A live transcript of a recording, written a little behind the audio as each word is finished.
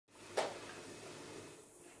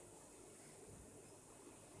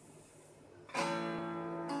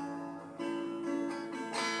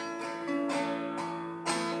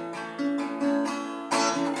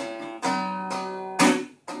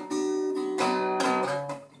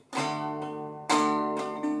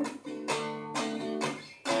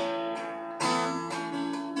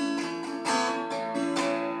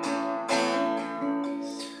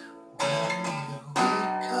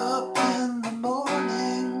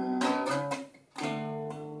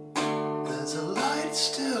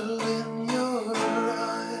still in your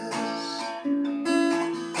eyes,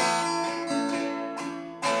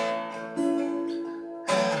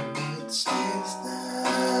 and it stays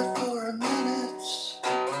there for a minute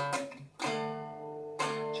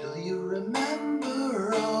till you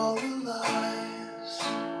remember all the lies.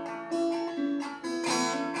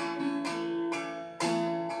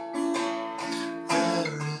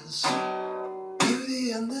 There is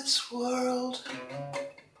beauty in this world.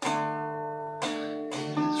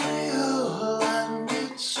 It is real and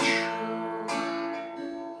it's true.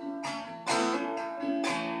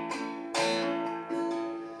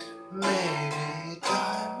 Maybe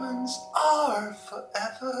diamonds are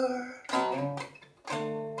forever,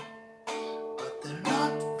 but they're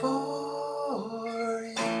not for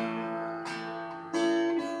you.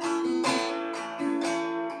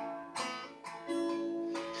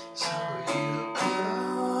 So you put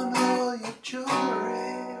on all your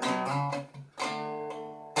jewelry,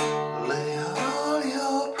 lay out all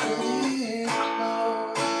your pretty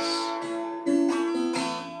clothes,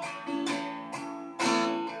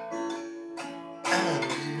 and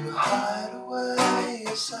you hide away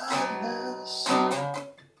your sadness.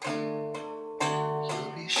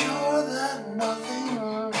 You'll be sure that nothing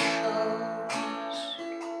shows.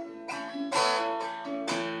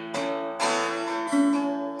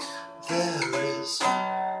 There is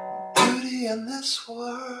beauty in this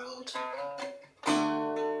world.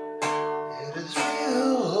 It is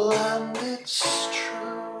real and it's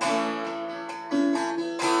true.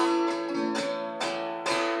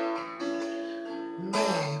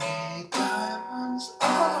 Maybe diamonds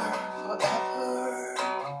are forever,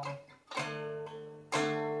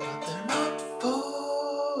 but they're not for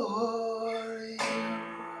you.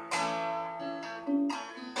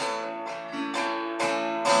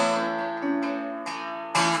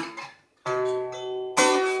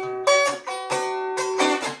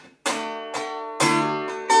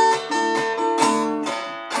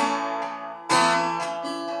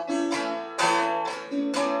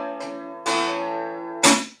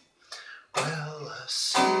 Well, I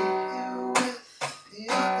see you with the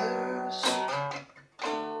others,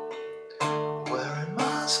 wearing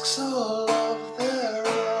masks all of their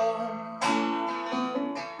own.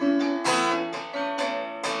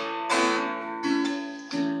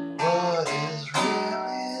 What is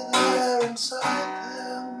really there inside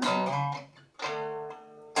them?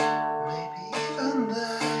 Maybe even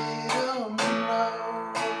they don't know.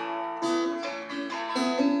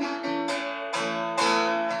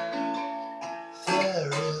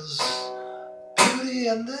 There is beauty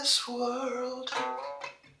in this world.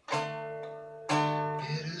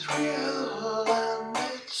 It is real.